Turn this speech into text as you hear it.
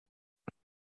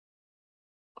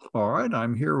All right,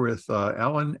 I'm here with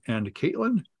Alan and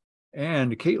Caitlin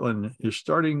is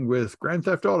starting with Grand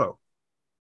Theft Auto.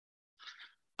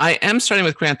 I am starting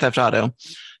with Grand Theft Auto.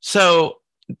 So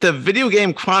the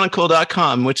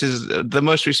videogamechronicle.com, which is the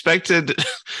most respected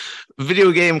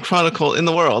video game chronicle in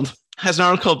the world, has an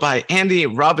article by Andy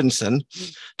Robinson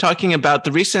talking about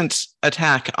the recent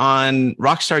attack on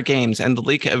Rockstar Games and the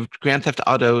leak of Grand Theft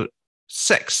Auto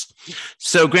 6.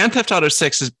 So Grand Theft Auto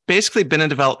 6 has basically been in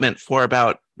development for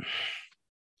about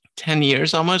 10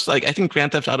 years almost. Like I think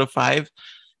Grand Theft Auto 5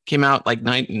 came out like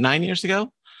nine years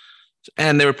ago.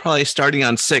 And they were probably starting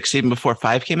on 6 even before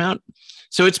 5 came out.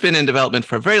 So it's been in development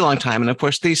for a very long time. And of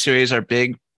course, these series are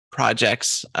big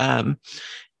projects. And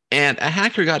a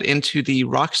hacker got into the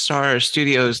Rockstar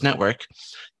Studios network,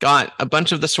 got a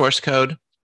bunch of the source code,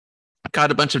 got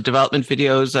a bunch of development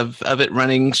videos of it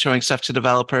running, showing stuff to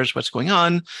developers, what's going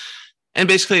on, and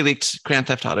basically leaked Grand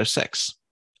Theft Auto 6.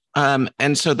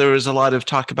 And so there was a lot of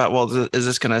talk about, well, is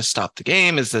this going to stop the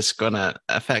game? Is this going to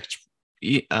affect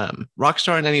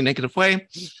Rockstar in any negative way?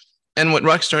 And what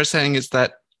Rockstar is saying is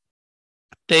that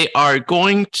they are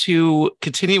going to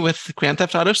continue with Grand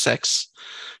Theft Auto 6,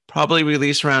 probably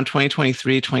release around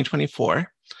 2023,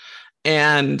 2024.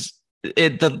 And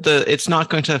it's not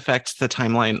going to affect the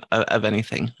timeline of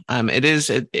anything. It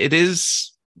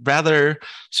is rather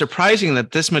surprising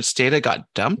that this much data got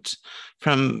dumped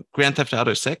from Grand Theft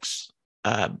Auto 6,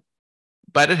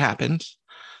 but it happened.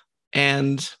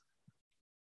 And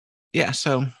yeah,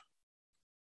 so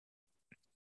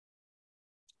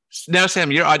now,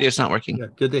 Sam, your audio is not working. Yeah.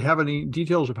 Did they have any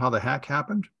details of how the hack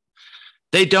happened?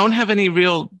 They don't have any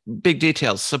real big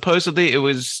details. Supposedly, it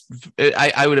was,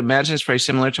 I would imagine it's very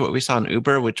similar to what we saw in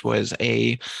Uber, which was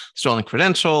a stolen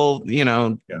credential,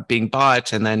 being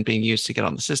bought and then being used to get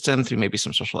on the system through maybe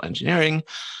some social engineering.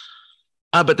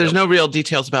 But there's no real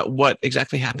details about what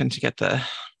exactly happened to get the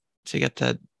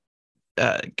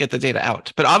data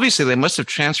out. But obviously, they must have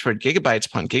transferred gigabytes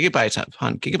upon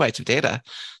gigabytes of data.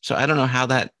 So I don't know how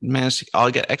that managed to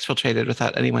all get exfiltrated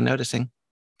without anyone noticing.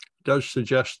 Does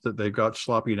suggest that they've got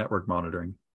sloppy network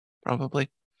monitoring. Probably.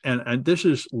 And this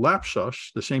is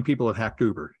Lapsus, the same people that hacked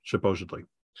Uber, supposedly.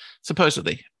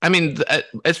 Supposedly. I mean,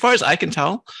 as far as I can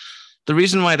tell, the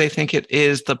reason why they think it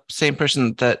is the same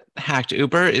person that hacked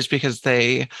Uber is because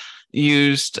they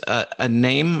used a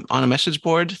name on a message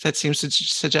board that seems to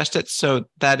suggest it. So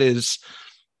that is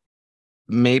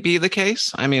maybe the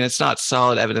case. I mean, it's not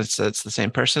solid evidence that it's the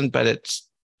same person, but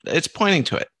it's pointing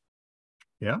to it.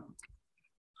 Yeah.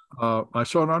 I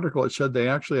saw an article that said they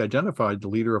actually identified the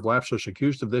leader of Lapsus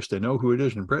accused of this. They know who it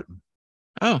is in Britain.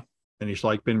 Oh. And he's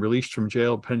been released from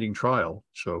jail pending trial.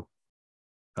 So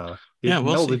we'll see.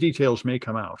 The details may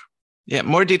come out. Yeah,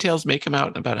 more details may come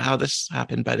out about how this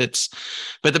happened, but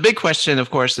the big question,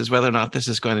 of course, is whether or not this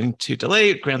is going to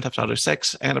delay Grand Theft Auto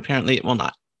 6, and apparently it will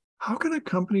not. How can a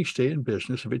company stay in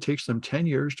business if it takes them 10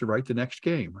 years to write the next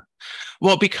game?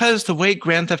 Well, because the way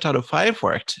Grand Theft Auto 5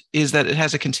 worked is that it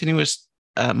has a continuous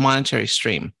monetary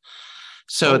stream.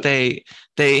 So they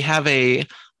have a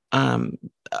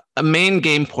main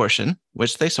game portion,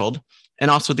 which they sold,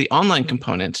 and also the online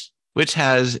component, which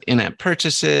has in-app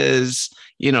purchases,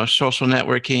 social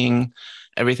networking,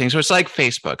 everything. So it's like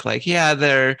Facebook.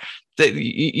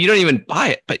 You don't even buy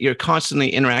it, but you're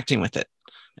constantly interacting with it,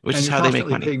 which is how they make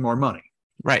money. Paying more money.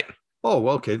 Right. Oh,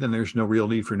 okay. Then there's no real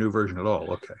need for a new version at all.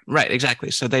 Okay. Right.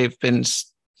 Exactly. So they've been.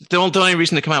 The only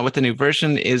reason to come out with the new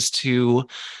version is to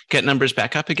get numbers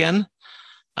back up again.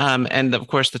 And of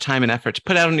course, the time and effort to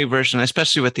put out a new version,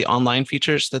 especially with the online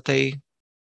features that they've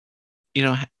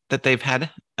had,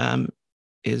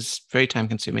 is very time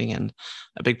consuming and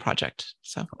a big project.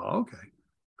 So, okay,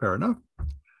 fair enough.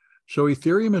 So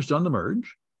Ethereum has done the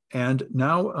merge, and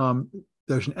now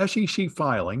there's an SEC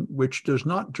filing, which does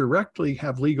not directly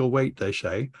have legal weight, they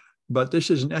say, but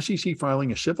this is an SEC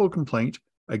filing, a civil complaint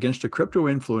against a crypto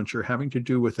influencer having to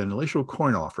do with an initial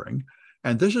coin offering.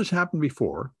 And this has happened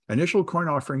before. Initial coin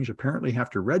offerings apparently have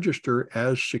to register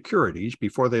as securities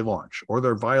before they launch, or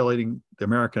they're violating the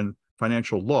American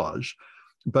financial laws.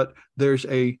 But there's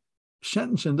a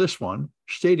sentence in this one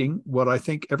stating what I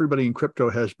think everybody in crypto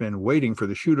has been waiting for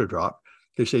the shoe to drop.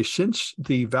 They say, since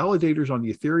the validators on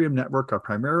the Ethereum network are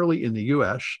primarily in the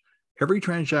US, every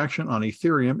transaction on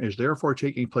Ethereum is therefore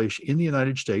taking place in the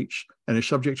United States and is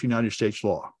subject to United States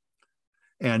law.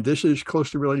 And this is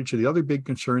closely related to the other big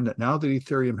concern that now that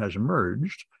Ethereum has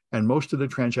emerged, and most of the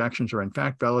transactions are in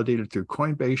fact validated through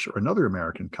Coinbase or another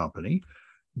American company,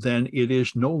 then it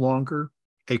is no longer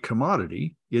a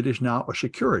commodity. It is now a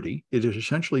security. It is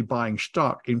essentially buying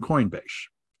stock in Coinbase.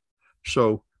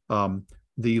 So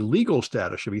the legal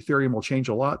status of Ethereum will change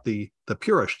a lot. The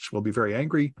purists will be very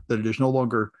angry that it is no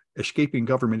longer escaping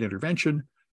government intervention.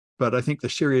 But I think the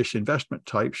serious investment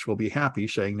types will be happy,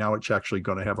 saying now it's actually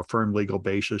going to have a firm legal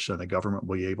basis and the government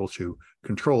will be able to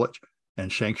control it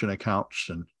and sanction accounts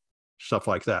and stuff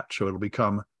like that. So it'll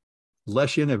become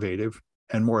less innovative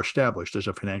and more established as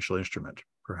a financial instrument,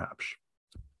 perhaps.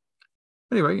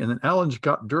 Anyway, and then Alan's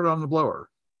got dirt on the blower.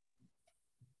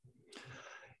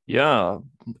 Yeah,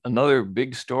 another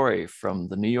big story from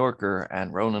the New Yorker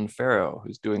and Ronan Farrow,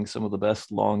 who's doing some of the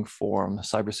best long-form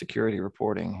cybersecurity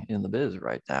reporting in the biz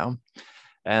right now.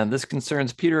 And this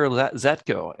concerns Peter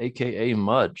Zatko, aka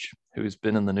Mudge, who's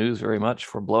been in the news very much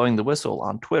for blowing the whistle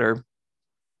on Twitter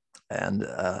and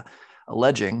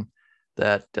alleging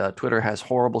that Twitter has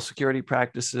horrible security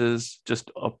practices, just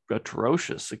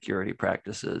atrocious security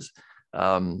practices,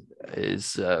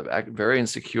 is very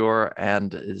insecure,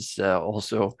 and is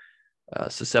also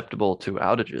susceptible to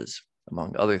outages,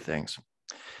 among other things.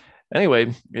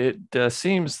 Anyway, it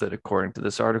seems that according to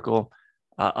this article,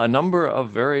 a number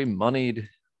of very moneyed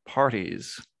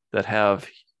parties that have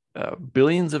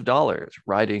billions of dollars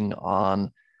riding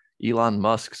on Elon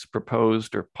Musk's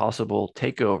proposed or possible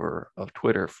takeover of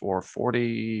Twitter for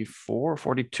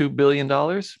 $42 billion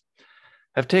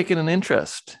have taken an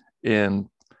interest in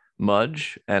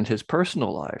Mudge and his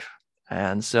personal life.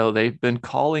 And so they've been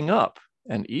calling up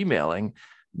and emailing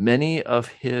many of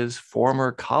his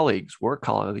former colleagues, work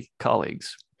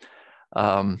colleagues,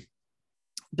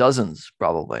 dozens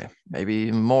probably, maybe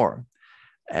even more.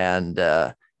 And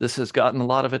this has gotten a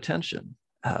lot of attention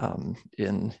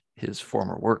in his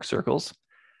former work circles.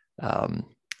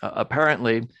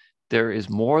 Apparently, there is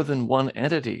more than one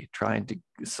entity trying to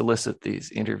solicit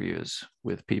these interviews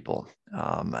with people.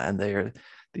 And they are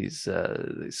these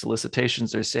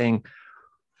solicitations are saying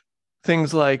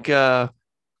things like,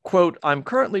 quote, "I'm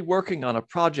currently working on a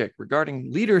project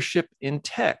regarding leadership in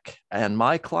tech, and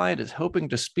my client is hoping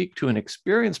to speak to an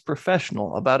experienced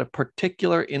professional about a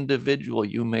particular individual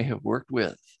you may have worked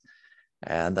with."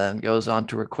 And then goes on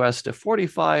to request a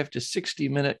 45 to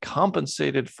 60-minute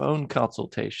compensated phone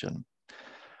consultation.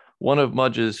 One of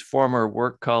Mudge's former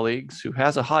work colleagues, who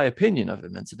has a high opinion of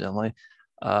him, incidentally,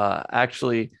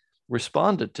 actually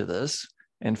responded to this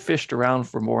and fished around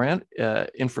for more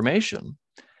information,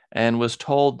 and was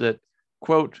told that,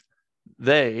 quote,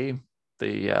 the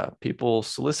people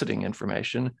soliciting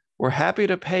information, were happy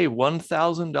to pay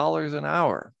 $1,000 an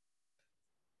hour.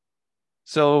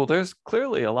 So there's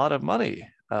clearly a lot of money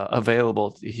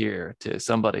available here to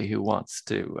somebody who wants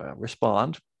to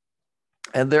respond.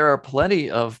 And there are plenty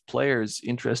of players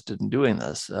interested in doing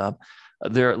this.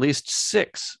 There are at least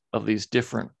 6 of these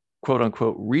different quote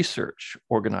unquote research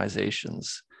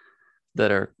organizations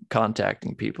that are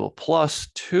contacting people, plus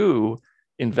 2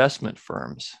 investment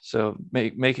firms. So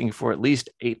making for at least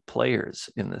 8 players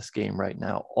in this game right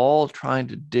now, all trying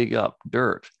to dig up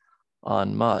dirt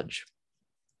on Mudge.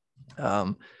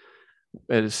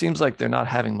 It seems like they're not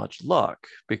having much luck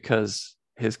because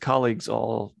his colleagues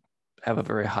all have a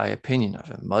very high opinion of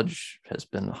him. Mudge has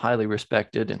been highly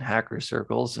respected in hacker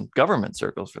circles and government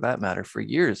circles, for that matter, for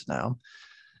years now,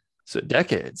 so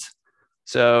decades.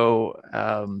 So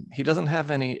he doesn't have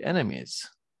any enemies,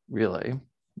 really,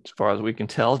 as far as we can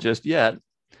tell just yet,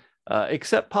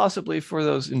 except possibly for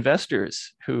those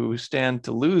investors who stand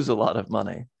to lose a lot of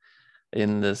money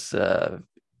in this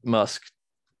Musk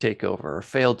takeover or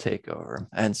failed takeover.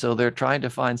 And so they're trying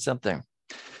to find something.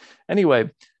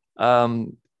 Anyway,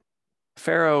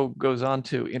 Farrow goes on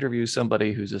to interview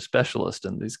somebody who's a specialist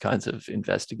in these kinds of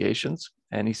investigations.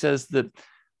 And he says that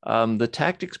the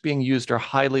tactics being used are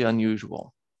highly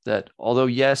unusual, that although,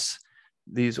 yes,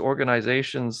 these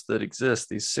organizations that exist,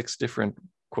 these 6 different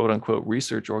quote unquote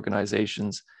research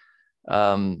organizations,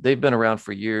 they've been around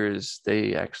for years.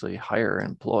 They actually hire and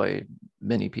employ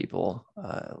many people.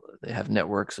 They have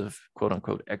networks of quote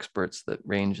unquote experts that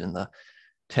range in the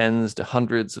tens to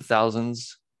hundreds of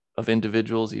thousands of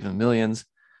individuals, even millions.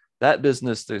 That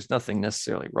business, there's nothing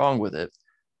necessarily wrong with it.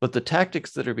 But the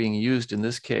tactics that are being used in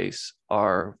this case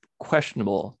are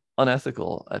questionable,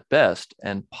 unethical at best,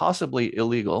 and possibly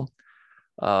illegal,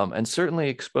 and certainly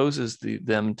exposes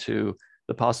them to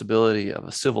the possibility of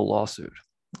a civil lawsuit.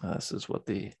 This is what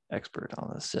the expert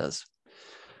on this says.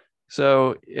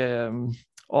 So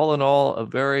all in all, a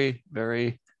very,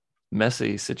 very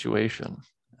messy situation.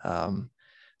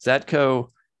 Zatko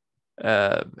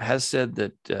has said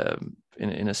that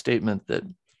in a statement that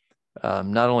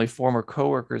not only former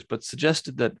coworkers, but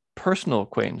suggested that personal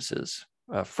acquaintances,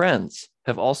 friends,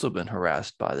 have also been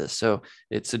harassed by this. So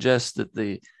it suggests that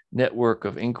the network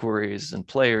of inquiries and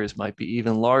players might be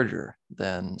even larger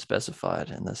than specified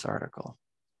in this article.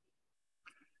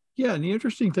 Yeah, and the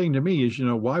interesting thing to me is,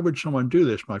 why would someone do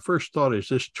this? My first thought is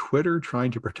this Twitter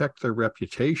trying to protect their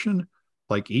reputation,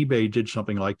 like eBay did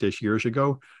something like this years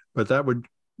ago, but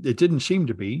it didn't seem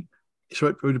to be. So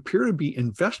it would appear to be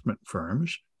investment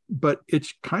firms, but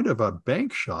it's kind of a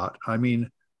bank shot. I mean,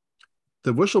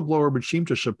 the whistleblower would seem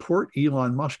to support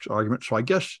Elon Musk's argument. So I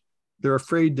guess they're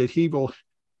afraid that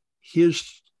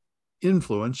his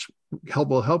influence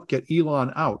will help get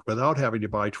Elon out without having to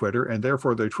buy Twitter, and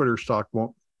therefore their Twitter stock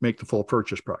won't make the full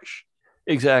purchase price.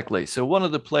 Exactly. So one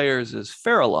of the players is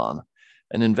Farallon,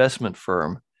 an investment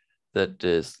firm that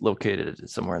is located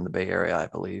somewhere in the Bay Area, I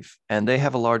believe, and they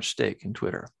have a large stake in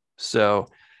Twitter. So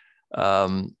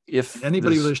if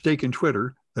anybody with a stake in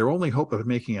Twitter, their only hope of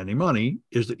making any money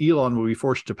is that Elon will be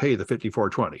forced to pay the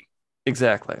 54.20.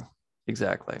 Exactly.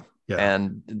 Yeah.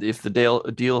 And if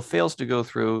the deal fails to go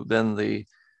through, then the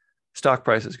stock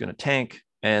price is going to tank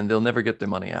and they'll never get their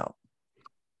money out.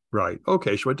 Right.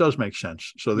 Okay. So it does make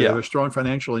sense. So they have a strong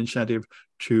financial incentive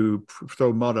to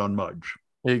throw mud on Mudge.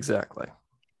 Exactly.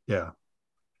 Yeah.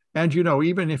 And,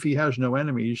 even if he has no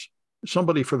enemies,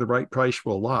 somebody for the right price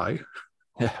will lie.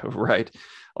 Yeah, right.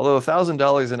 Although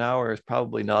 $1,000 an hour is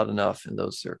probably not enough in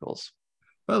those circles.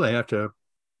 Well, they have to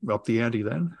up the ante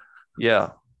then. Yeah.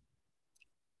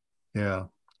 Yeah.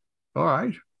 All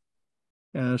right.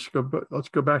 And let's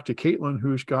go back to Caitlin,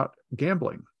 who's got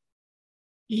gambling.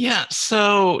 Yeah.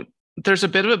 So there's a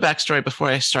bit of a backstory before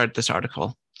I start this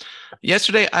article.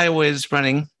 Yesterday, I was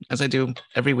running, as I do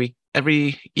every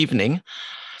evening,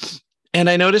 and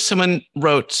I noticed someone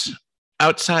wrote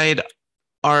outside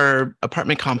our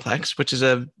apartment complex, which is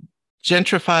a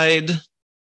gentrified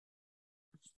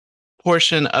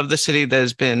portion of the city that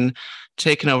has been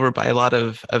taken over by a lot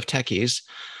of techies.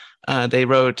 They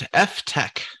wrote F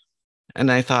Tech. And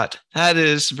I thought that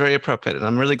is very appropriate. And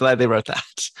I'm really glad they wrote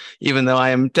that, even though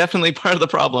I am definitely part of the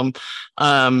problem.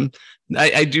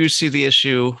 I do see the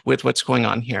issue with what's going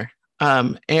on here.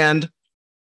 And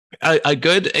a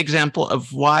good example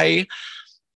of why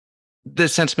the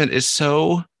sentiment is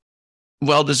so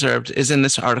well-deserved is in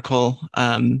this article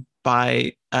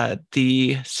by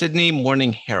the Sydney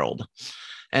Morning Herald.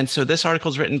 And so this article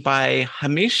is written by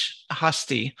Hamish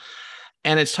Hasti,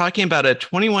 and it's talking about a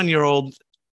 21-year-old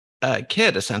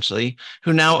kid, essentially,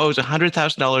 who now owes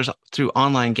 $100,000 through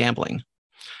online gambling.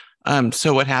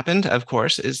 So what happened, of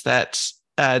course, is that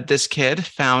this kid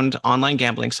found online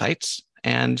gambling sites,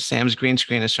 and Sam's green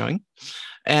screen is showing.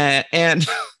 And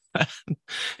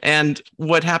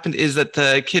what happened is that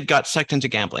the kid got sucked into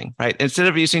gambling, right? Instead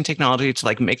of using technology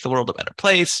to make the world a better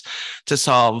place, to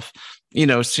solve,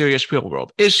 serious real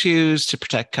world issues, to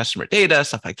protect customer data,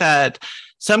 stuff like that,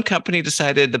 some company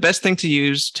decided the best thing to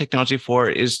use technology for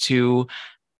is to,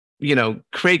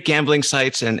 create gambling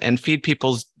sites and feed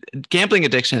people's gambling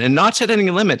addiction and not set any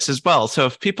limits as well. So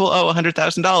if people owe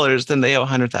 $100,000, then they owe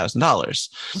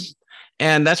 $100,000.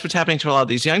 And that's what's happening to a lot of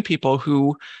these young people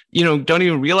who, don't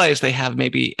even realize they have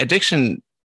maybe addiction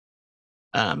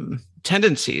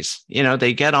tendencies.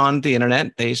 They get on the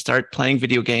internet, they start playing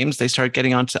video games, they start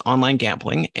getting onto online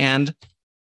gambling, and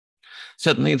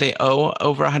suddenly they owe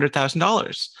over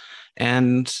 $100,000.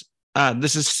 And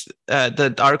this is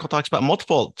the article talks about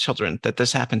multiple children that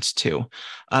this happens to.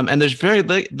 And there's very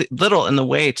little in the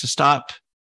way to stop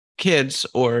kids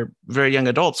or very young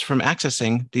adults from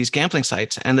accessing these gambling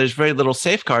sites. And there's very little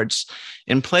safeguards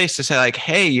in place to say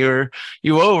hey, you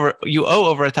owe over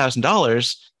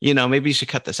 $1,000, maybe you should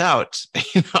cut this out.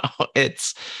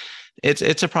 It's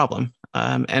a problem.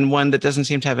 And one that doesn't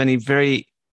seem to have any very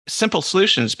simple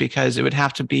solutions, because it would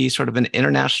have to be sort of an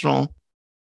international,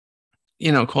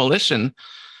 coalition,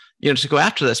 to go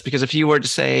after this. Because if you were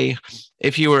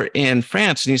in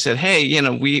France and you said, hey,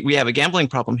 we have a gambling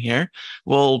problem here,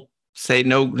 we'll say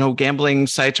no gambling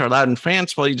sites are allowed in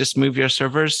France. Well, you just move your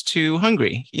servers to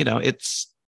Hungary. I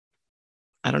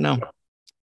don't know.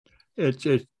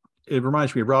 It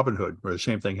reminds me of Robinhood, where the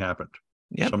same thing happened.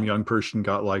 Yep. Some young person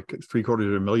got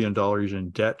 $750,000 in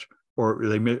debt, or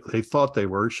they thought they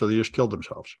were, so they just killed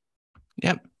themselves.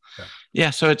 Yep.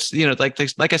 Yeah. So it's,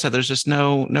 like I said, there's just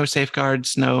no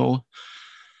safeguards, no,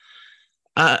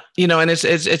 and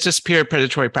it's just pure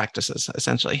predatory practices,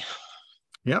 essentially.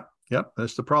 Yep.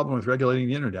 That's the problem with regulating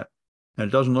the internet. And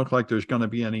it doesn't look like there's going to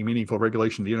be any meaningful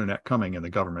regulation of the internet coming in the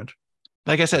government.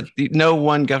 Like I said, no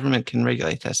one government can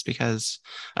regulate this, because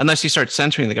unless you start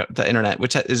censoring the internet,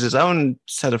 which is its own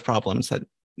set of problems that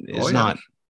is not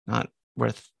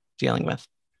worth dealing with.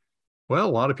 Well, a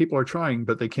lot of people are trying,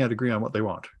 but they can't agree on what they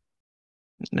want.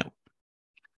 No.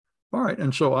 All right.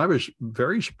 And so I was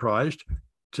very surprised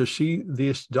to see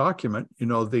this document.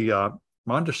 The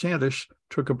Ron DeSantis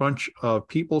took a bunch of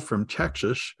people from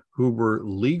Texas who were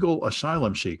legal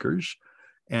asylum seekers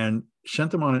and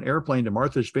sent them on an airplane to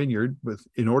Martha's Vineyard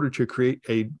in order to create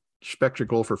a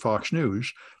spectacle for Fox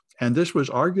News. And this was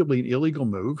arguably an illegal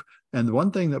move. And the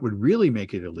one thing that would really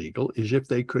make it illegal is if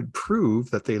they could prove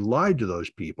that they lied to those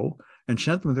people and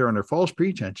sent them there under false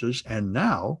pretenses. And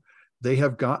now they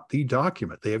have got the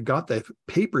document. They have got the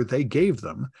paper they gave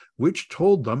them, which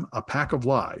told them a pack of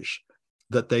lies,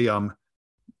 that they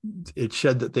it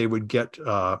said that they would get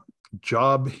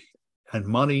job and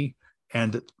money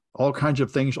and all kinds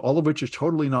of things, all of which is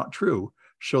totally not true.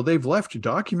 So they've left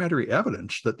documentary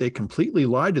evidence that they completely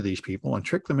lied to these people and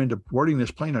tricked them into boarding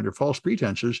this plane under false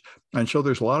pretenses. And so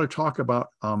there's a lot of talk about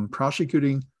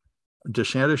prosecuting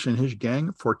DeSantis and his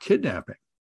gang for kidnapping,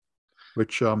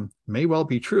 which may well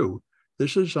be true.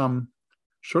 This is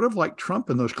sort of like Trump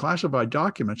and those classified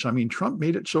documents. I mean, Trump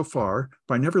made it so far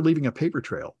by never leaving a paper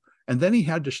trail. And then he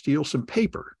had to steal some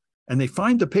paper, and they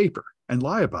find the paper and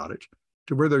lie about it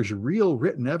to where there's real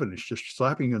written evidence just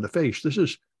slapping you in the face. This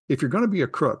is, if you're going to be a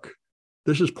crook,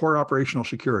 this is poor operational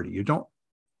security. You don't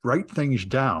write things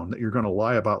down that you're going to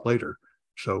lie about later.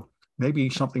 So maybe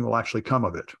something will actually come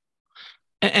of it.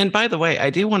 And by the way, I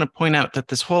do want to point out that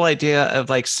this whole idea of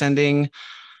like sending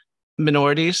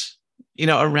minorities,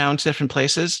 around to different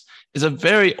places is a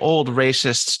very old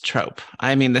racist trope.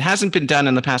 I mean, it hasn't been done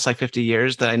in the past like 50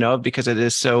 years that I know of because it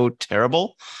is so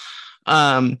terrible.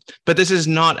 But this is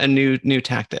not a new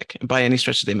tactic by any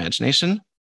stretch of the imagination.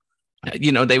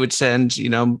 They would send,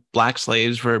 black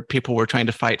slaves where people were trying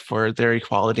to fight for their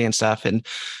equality and stuff, and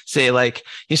say like,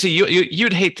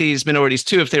 you'd hate these minorities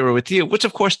too if they were with you, which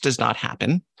of course does not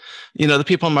happen. The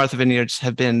people in Martha Vineyards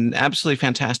have been absolutely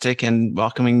fantastic in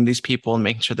welcoming these people and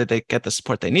making sure that they get the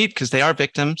support they need because they are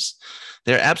victims.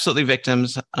 They're absolutely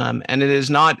victims. And it's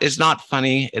not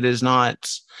funny. It's not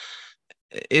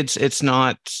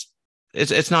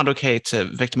okay to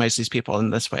victimize these people in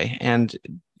this way. And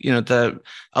a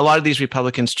lot of these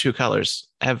Republicans' true colors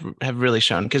have really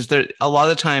shown, because a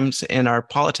lot of times in our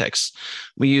politics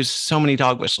we use so many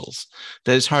dog whistles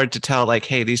that it's hard to tell, like,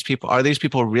 hey, are these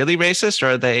people really racist, or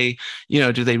are they,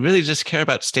 do they really just care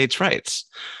about states' rights,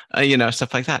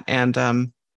 stuff like that.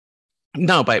 And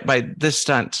no, by this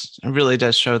stunt, it really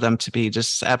does show them to be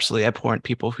just absolutely abhorrent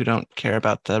people who don't care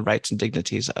about the rights and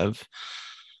dignities of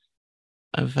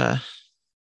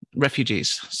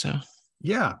refugees. So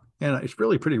yeah, and it's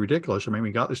really pretty ridiculous. I mean,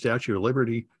 we got the Statue of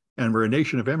Liberty, and we're a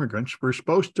nation of immigrants. We're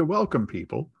supposed to welcome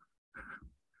people.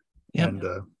 Yep. And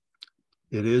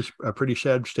it is a pretty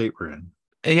sad state we're in.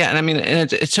 Yeah, and I mean,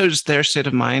 and it shows their state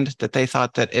of mind that they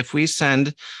thought that if we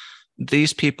send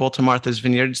these people to Martha's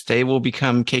Vineyards, they will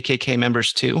become KKK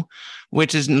members too,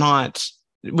 which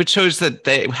shows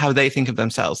that how they think of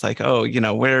themselves. Like, oh,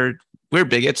 we're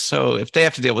bigots, so if they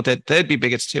have to deal with it, they'd be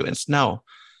bigots too. And it's no,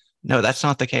 that's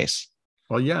not the case.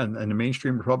 Well, yeah, and the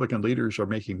mainstream Republican leaders are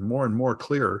making more and more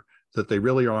clear that they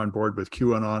really are on board with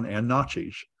QAnon and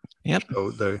Nazis. Yep.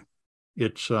 So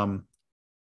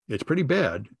it's pretty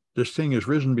bad. This thing has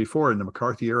risen before in the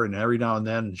McCarthy era, and every now and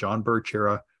then, in John Birch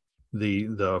era,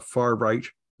 the far right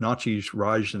Nazis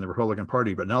rise in the Republican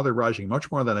Party, but now they're rising much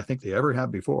more than I think they ever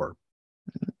have before.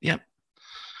 Yep.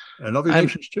 And other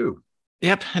nations too.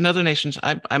 Yep, and other nations.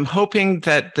 I'm hoping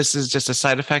that this is just a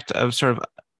side effect of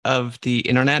of the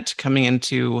internet coming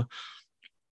into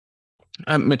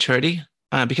maturity,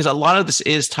 because a lot of this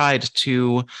is tied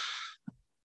to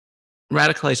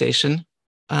radicalization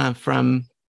from,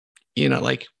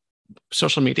 like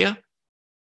social media.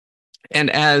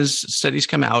 And as studies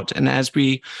come out and as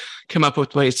we come up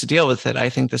with ways to deal with it, I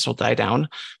think this will die down.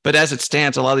 But as it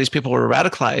stands, a lot of these people were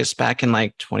radicalized back in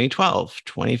like 2012,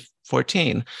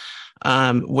 2014,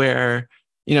 where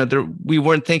we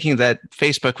weren't thinking that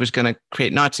Facebook was going to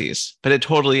create Nazis, but it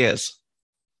totally is.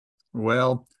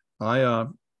 Well, I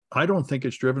don't think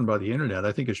it's driven by the internet.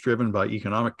 I think it's driven by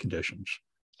economic conditions,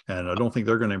 and I don't think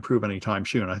they're going to improve anytime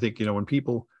soon. I think when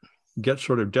people get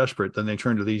sort of desperate, then they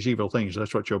turn to these evil things.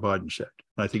 That's what Joe Biden said.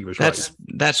 And I think he was right.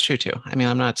 That's true too. I mean,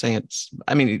 I'm not saying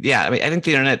I think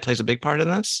the internet plays a big part in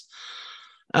this.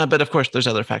 But of course, there's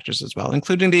other factors as well,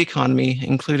 including the economy,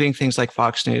 including things like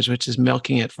Fox News, which is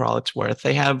milking it for all it's worth.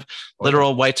 They have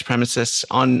literal white supremacists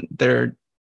on their,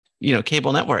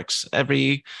 cable networks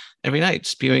every night,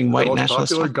 spewing white nationalist.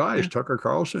 The most popular guy is Tucker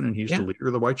Carlson, and he's the leader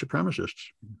of the white supremacists.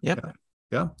 Yep.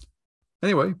 Yeah.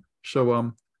 Anyway,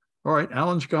 so all right,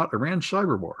 Alan's got Iran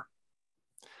cyber war.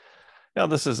 Now,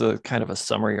 this is a kind of a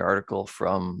summary article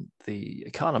from The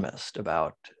Economist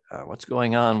about what's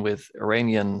going on with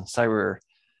Iranian cyber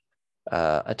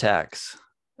attacks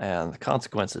and the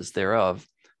consequences thereof.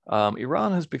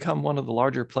 Iran has become one of the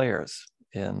larger players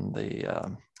in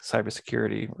the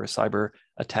cybersecurity or cyber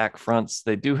attack fronts.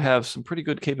 They do have some pretty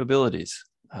good capabilities.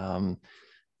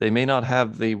 They may not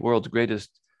have the world's greatest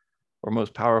or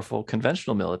most powerful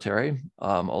conventional military,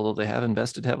 although they have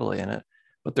invested heavily in it,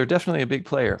 but they're definitely a big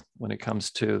player when it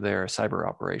comes to their cyber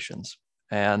operations.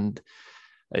 And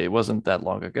it wasn't that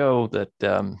long ago that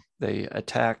they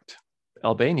attacked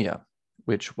Albania,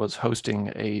 which was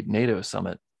hosting a NATO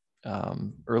summit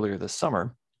earlier this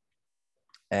summer.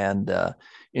 And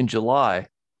in July,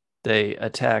 they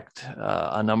attacked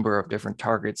a number of different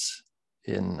targets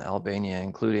in Albania,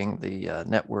 including the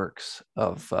networks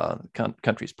of the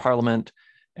country's parliament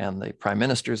and the prime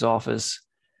minister's office.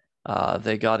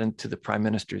 They got into the prime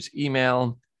minister's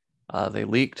email. They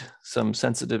leaked some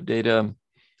sensitive data,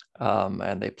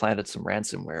 and they planted some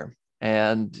ransomware.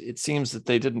 And it seems that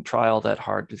they didn't try all that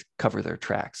hard to cover their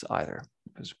tracks either.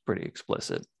 It was pretty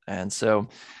explicit. And so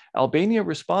Albania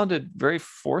responded very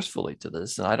forcefully to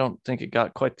this, and I don't think it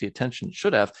got quite the attention it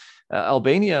should have.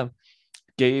 Albania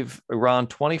gave Iran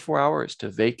 24 hours to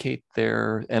vacate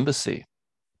their embassy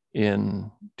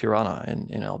in Tirana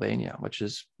in Albania, which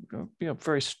is a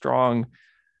very strong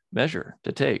measure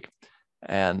to take.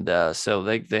 And so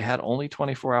they had only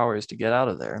 24 hours to get out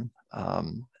of there.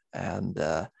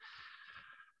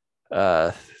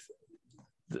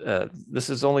 This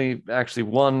is only actually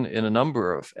one in a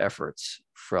number of efforts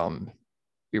from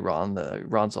Iran.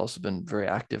 Iran's also been very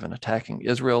active in attacking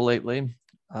Israel lately.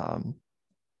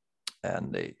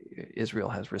 And Israel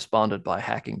has responded by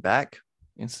hacking back,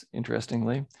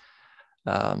 interestingly.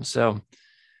 So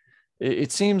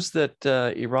it seems that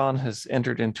Iran has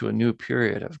entered into a new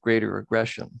period of greater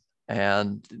aggression.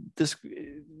 And this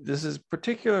is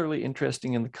particularly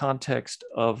interesting in the context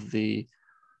of the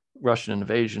Russian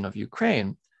invasion of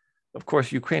Ukraine. Of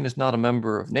course, Ukraine is not a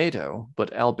member of NATO,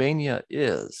 but Albania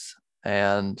is.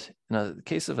 And in the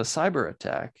case of a cyber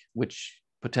attack, which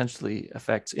potentially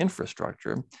affects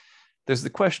infrastructure, there's the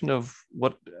question of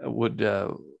what would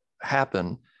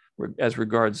happen as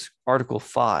regards Article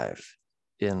 5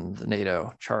 in the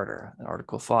NATO Charter. And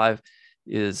Article 5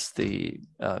 is the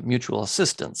mutual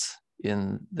assistance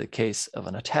in the case of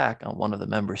an attack on one of the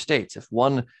member states. If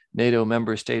one NATO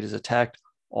member state is attacked,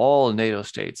 all NATO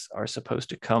states are supposed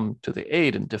to come to the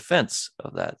aid and defense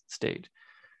of that state.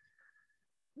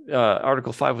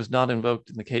 Article 5 was not invoked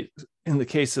in the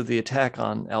case of the attack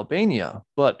on Albania,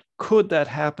 but could that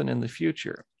happen in the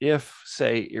future if,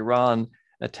 say, Iran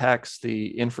attacks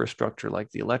the infrastructure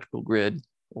like the electrical grid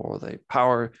or the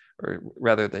power, or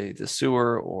rather the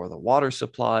sewer or the water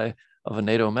supply of a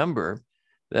NATO member?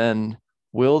 Then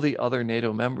will the other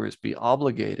NATO members be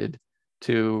obligated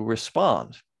to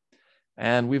respond?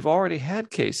 And we've already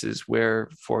had cases where,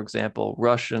 for example,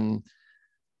 Russian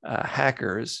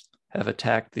hackers have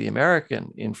attacked the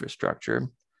American infrastructure.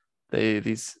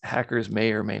 These hackers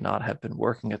may or may not have been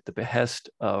working at the behest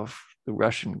of the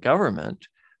Russian government,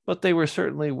 but they were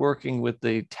certainly working with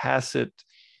the tacit,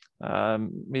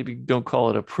 maybe don't call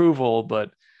it approval,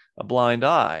 but a blind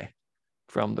eye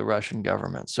from the Russian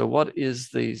government. So what is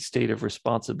the state of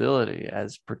responsibility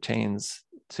as pertains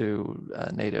to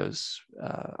NATO's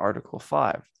Article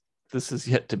 5? This is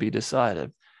yet to be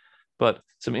decided, but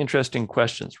some interesting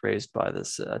questions raised by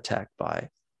this attack by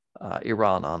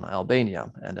Iran on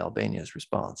Albania and Albania's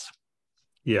response.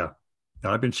 Yeah.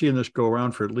 Now, I've been seeing this go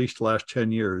around for at least the last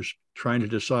 10 years, trying to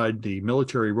decide the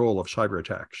military role of cyber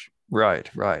attacks. Right.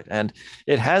 And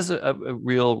it has a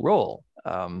real role.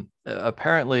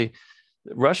 Apparently,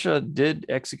 Russia did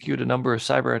execute a number of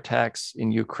cyber attacks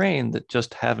in Ukraine that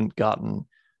just haven't gotten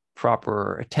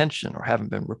proper attention or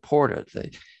haven't been reported.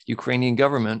 The Ukrainian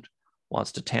government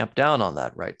wants to tamp down on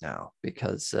that right now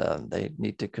because they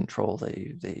need to control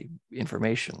the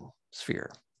information sphere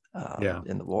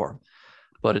in the war.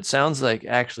 But it sounds like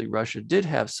actually Russia did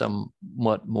have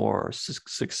somewhat more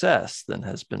success than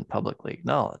has been publicly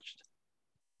acknowledged.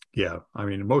 Yeah, I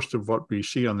mean, most of what we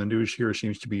see on the news here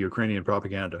seems to be Ukrainian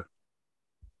propaganda.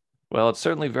 Well, it's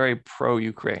certainly very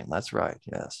pro-Ukraine. That's right.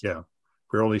 Yes. Yeah,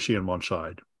 we're only seeing one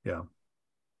side. Yeah.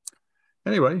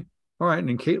 Anyway, all right.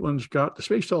 And Caitlin's got the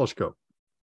Space Telescope.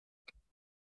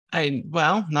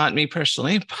 Well, not me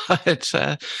personally, but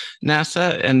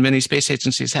NASA and many space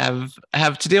agencies have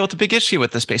to deal with a big issue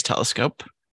with the Space Telescope.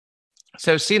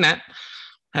 So CNET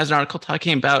has an article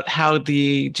talking about how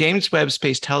the James Webb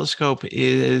Space Telescope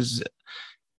is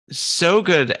so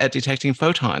good at detecting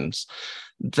photons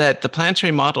that the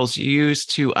planetary models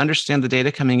used to understand the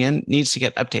data coming in needs to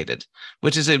get updated,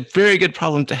 which is a very good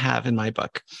problem to have in my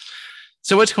book.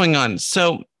 So what's going on?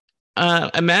 So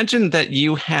imagine that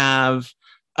you have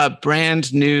a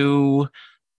brand new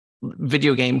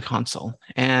video game console.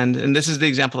 And this is the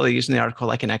example they use in the article,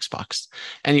 like an Xbox.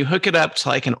 And you hook it up to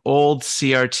like an old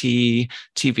CRT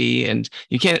TV, and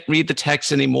you can't read the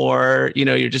text anymore.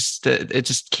 You're just, it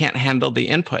just can't handle the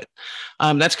input.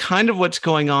 That's kind of what's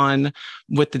going on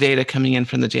with the data coming in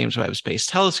from the James Webb Space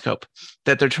Telescope,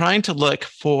 that they're trying to look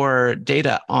for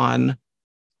data on,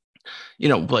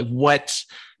 like what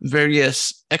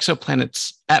various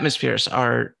exoplanets' atmospheres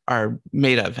are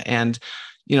made of, and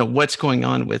what's going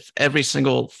on with every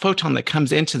single photon that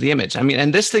comes into the image.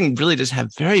 And this thing really does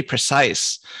have very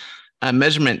precise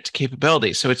measurement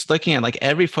capability. So it's looking at like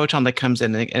every photon that comes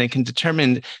in, and it can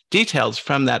determine details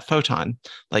from that photon,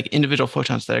 like individual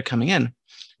photons that are coming in,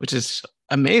 which is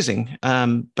amazing.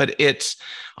 But it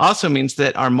also means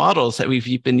that our models that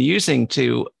we've been using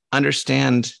to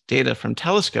understand data from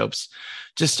telescopes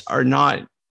just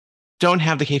don't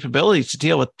have the capability to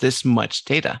deal with this much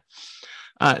data.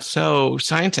 So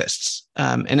scientists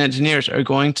and engineers are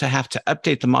going to have to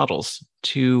update the models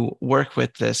to work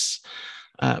with this,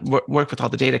 work with all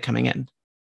the data coming in,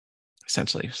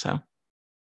 essentially. So,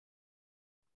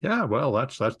 yeah, well,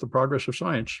 that's the progress of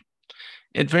science.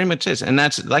 It very much is, and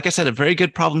that's, like I said, a very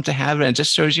good problem to have, and it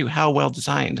just shows you how well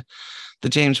designed the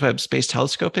James Webb Space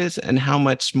Telescope is, and how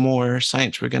much more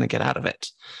science we're going to get out of it.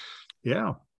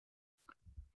 Yeah.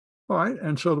 All right.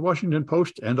 And so the Washington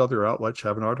Post and other outlets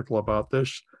have an article about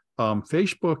this.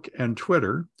 Facebook and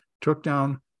Twitter took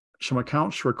down some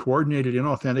accounts for coordinated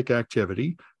inauthentic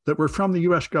activity that were from the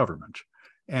U.S. government.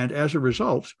 And as a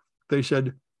result, they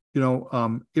said,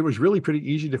 it was really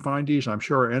pretty easy to find these. I'm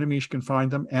sure our enemies can find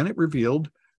them. And it revealed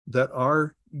that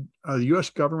the U.S.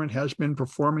 government has been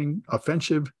performing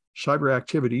offensive cyber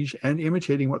activities and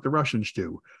imitating what the Russians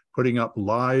do, putting up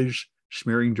lies,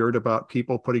 smearing dirt about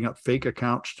people, putting up fake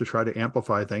accounts to try to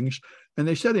amplify things. And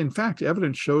they said, in fact,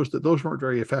 evidence shows that those weren't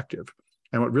very effective.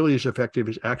 And what really is effective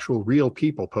is actual real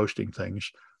people posting things.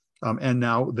 And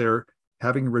now they're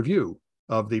having a review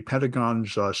of the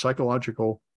Pentagon's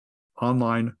psychological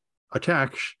online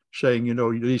attacks, saying,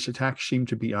 these attacks seem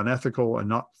to be unethical and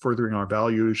not furthering our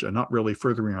values and not really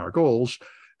furthering our goals.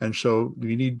 And so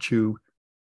you need to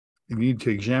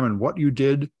examine what you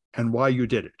did and why you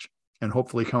did it, and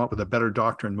hopefully come up with a better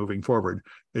doctrine moving forward.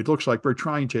 It looks like we're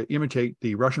trying to imitate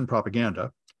the Russian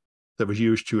propaganda that was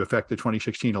used to affect the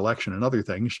 2016 election and other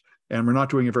things, and we're not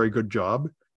doing a very good job,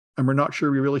 and we're not sure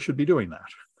we really should be doing that.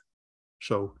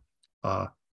 So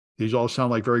these all sound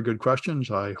like very good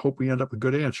questions. I hope we end up with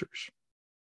good answers.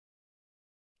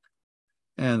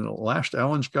 And last,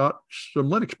 Alan's got some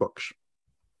Linux books.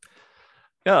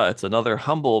 Yeah, it's another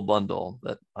Humble bundle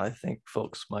that I think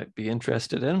folks might be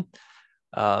interested in.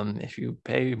 If you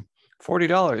pay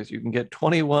 $40, you can get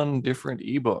 21 different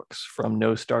ebooks from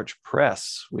No Starch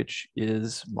Press, which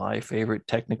is my favorite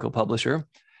technical publisher.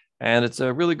 And it's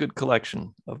a really good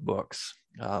collection of books.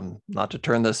 Not to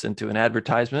turn this into an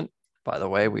advertisement. By the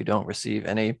way, we don't receive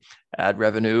any ad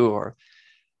revenue or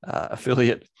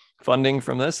affiliate funding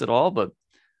from this at all. But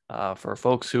for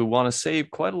folks who want to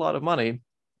save quite a lot of money,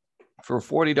 for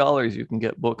 $40, you can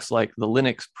get books like The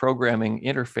Linux Programming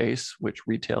Interface, which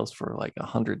retails for like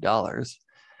 $100,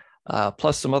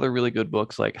 plus some other really good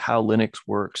books like How Linux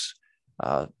Works,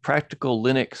 Practical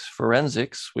Linux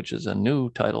Forensics, which is a new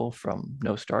title from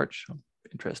No Starch. I'm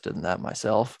interested in that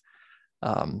myself.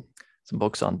 Some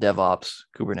books on DevOps,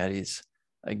 Kubernetes,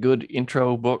 a good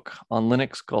intro book on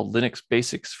Linux called Linux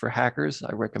Basics for Hackers.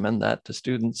 I recommend that to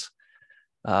students.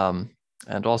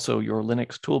 And also Your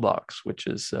Linux Toolbox, which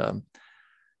is a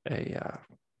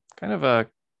kind of a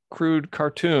crude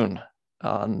cartoon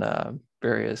on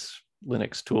various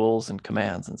Linux tools and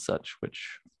commands and such,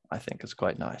 which I think is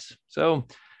quite nice. So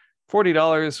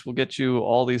 $40 will get you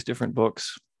all these different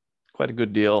books. Quite a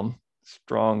good deal.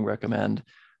 Strong recommend.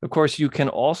 Of course, you can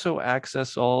also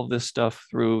access all of this stuff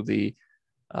through the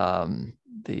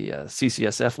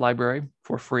CCSF library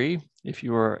for free if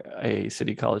you're a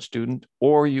City College student,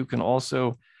 or you can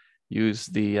also use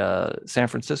the San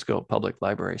Francisco Public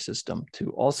Library system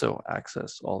to also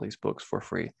access all these books for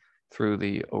free through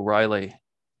the O'Reilly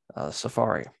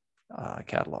Safari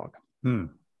catalog.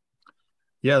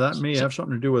 Yeah, that may have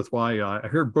something to do with why I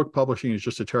heard book publishing is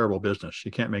just a terrible business.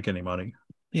 You can't make any money.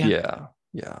 Yeah,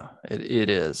 it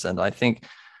is. And I think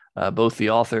both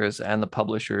the authors and the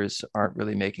publishers aren't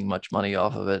really making much money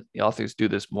off of it. The authors do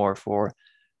this more for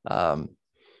a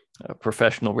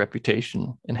professional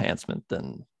reputation enhancement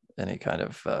than any kind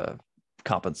of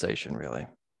compensation, really.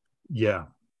 Yeah.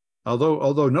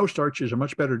 Although No Starch is a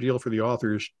much better deal for the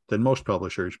authors than most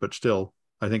publishers, but still,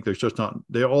 I think there's just not,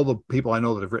 all the people I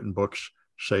know that have written books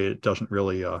say it isn't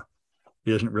really a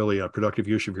productive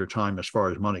use of your time as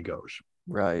far as money goes.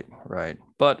 Right, right.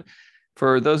 But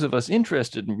for those of us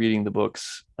interested in reading the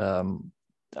books,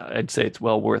 I'd say it's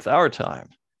well worth our time.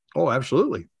 Oh,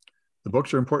 absolutely. The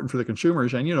books are important for the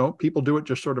consumers, and people do it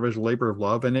just sort of as a labor of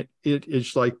love, and it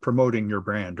is like promoting your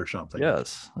brand or something.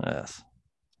 Yes, yes.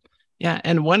 Yeah,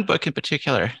 and one book in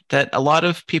particular that a lot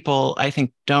of people, I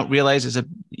think, don't realize is a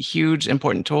huge,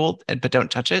 important tool, but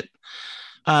don't touch it,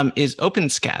 is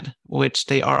OpenSCAD, which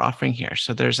they are offering here.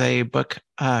 So there's a book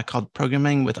called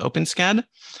Programming with OpenSCAD.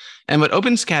 And what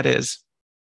OpenSCAD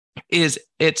is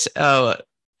it's a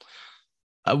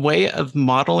way of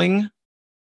modeling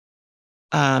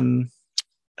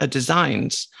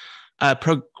designs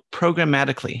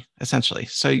programmatically, essentially.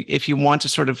 So if you want to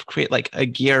sort of create like a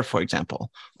gear, for example,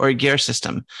 or a gear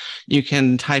system, you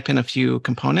can type in a few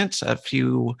components, a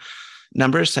few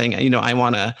numbers saying, I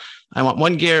want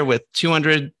one gear with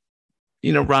 200,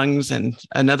 rungs, and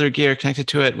another gear connected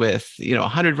to it with,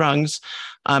 100 rungs.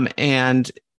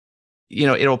 And,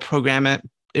 it'll program it.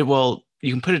 You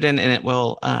can put it in and it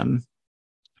will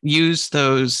use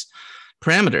those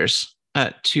parameters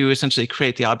to essentially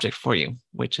create the object for you,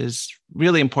 which is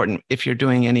really important if you're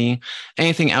doing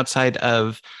anything outside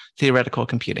of theoretical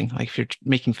computing. Like if you're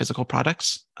making physical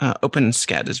products,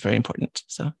 OpenSCAD is very important.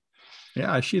 So,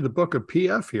 yeah, I see the book of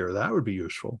PF here. That would be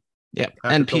useful. Yeah,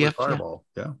 and PF, Fireball.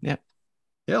 Yeah,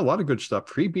 a lot of good stuff.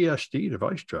 FreeBSD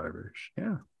device drivers.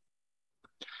 Yeah,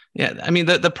 I mean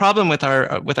the problem with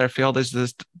our field is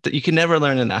this, that you can never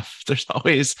learn enough. There's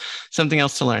always something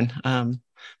else to learn.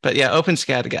 But yeah,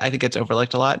 OpenSCAD, I think it's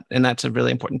overlooked a lot, and that's a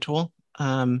really important tool.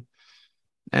 And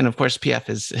of course, PF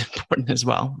is important as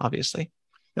well, obviously.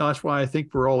 Yeah, that's why I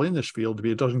think we're all in this field.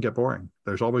 It doesn't get boring.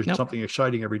 There's always something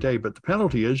exciting every day, but the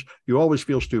penalty is you always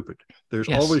feel stupid. There's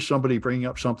always somebody bringing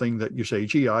up something that you say,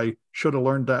 gee, I should have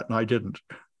learned that and I didn't.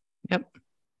 Yep.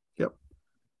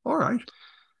 All right.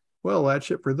 Well,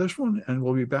 that's it for this one, and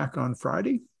we'll be back on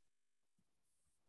Friday.